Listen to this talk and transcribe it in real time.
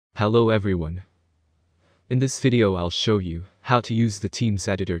Hello everyone. In this video I'll show you how to use the Teams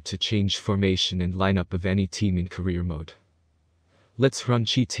editor to change formation and lineup of any team in career mode. Let's run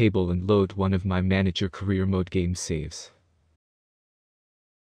cheat table and load one of my manager career mode game saves.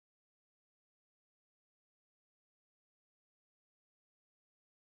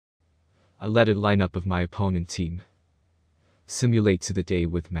 I'll add a lineup of my opponent team. Simulate to the day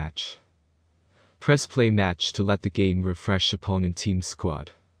with match. Press play match to let the game refresh opponent team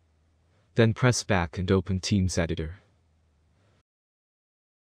squad. Then press back and open Teams editor.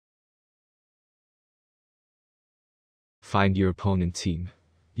 Find your opponent team.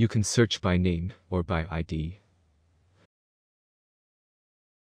 You can search by name or by ID.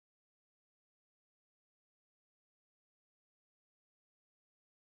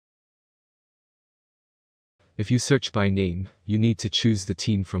 If you search by name, you need to choose the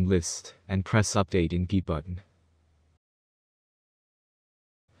team from list and press Update in G button.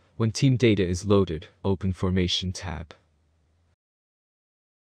 When team data is loaded, open Formation tab.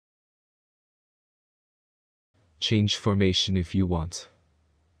 Change formation if you want.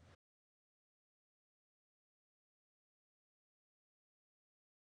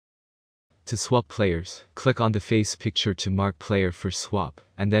 To swap players, click on the face picture to mark player for swap,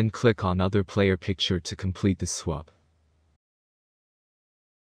 and then click on other player picture to complete the swap.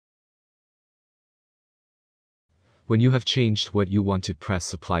 When you have changed what you wanted,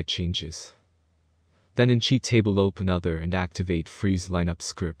 press Apply Changes. Then in cheat table open Other and activate Freeze Lineup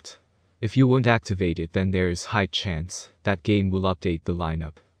script. If you won't activate it, then there is high chance that game will update the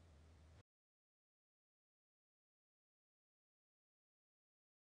lineup.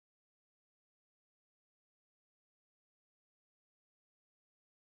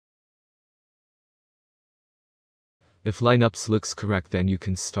 If lineups looks correct, then you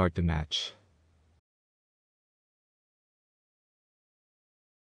can start the match.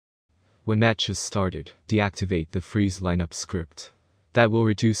 When match is started, deactivate the freeze lineup script. That will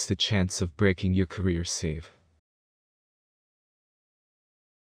reduce the chance of breaking your career save.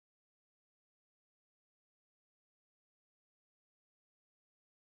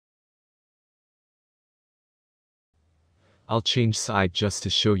 I'll change side just to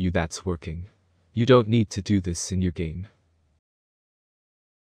show you that's working. You don't need to do this in your game.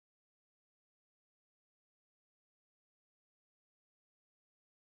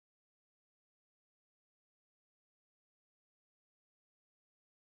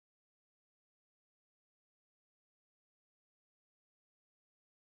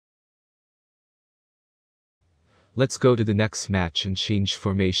 Let's go to the next match and change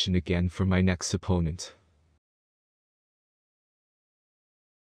formation again for my next opponent.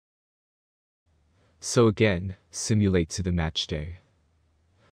 So again, simulate to the match day.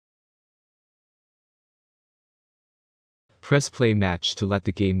 Press play match to let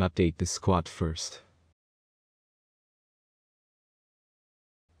the game update the squad first.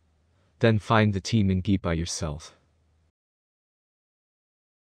 Then find the team in G by yourself.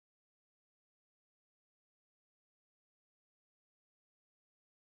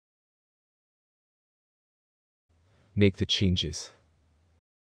 Make the changes.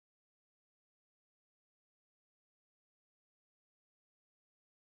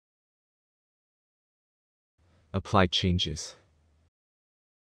 Apply changes.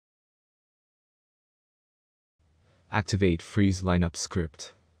 Activate freeze lineup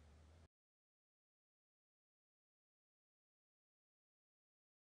script.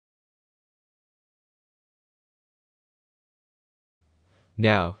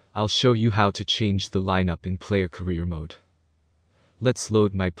 Now, I'll show you how to change the lineup in player career mode. Let's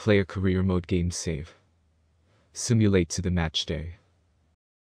load my player career mode game save. Simulate to the match day.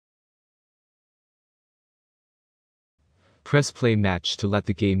 Press play match to let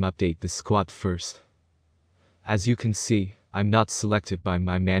the game update the squad first. As you can see, I'm not selected by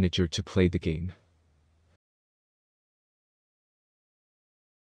my manager to play the game.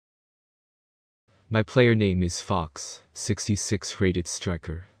 My player name is Fox, 66 rated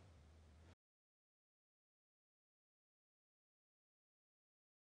striker.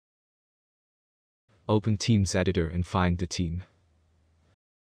 Open Teams editor and find the team.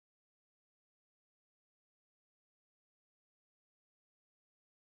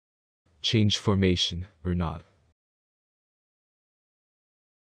 Change formation or not.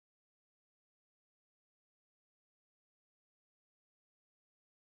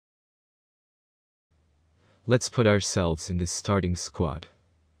 Let's put ourselves in the starting squad.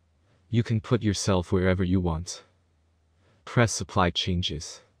 You can put yourself wherever you want. Press Apply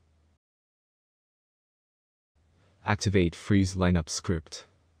Changes. Activate freeze lineup script.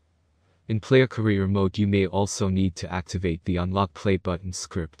 In player career mode you may also need to activate the unlock play button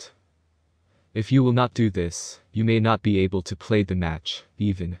script. If you will not do this, you may not be able to play the match,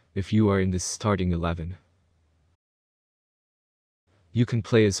 even if you are in the starting 11. You can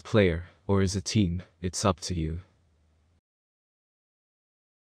play as player, or as a team, it's up to you.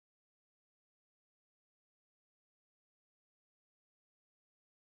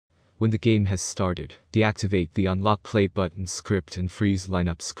 When the game has started, deactivate the unlock play button script and freeze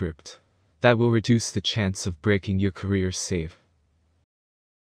lineup script. That will reduce the chance of breaking your career save.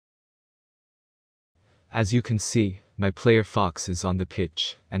 As you can see, my player Fox is on the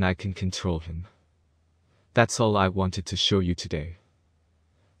pitch, and I can control him. That's all I wanted to show you today.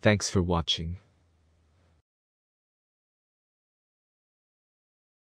 Thanks for watching.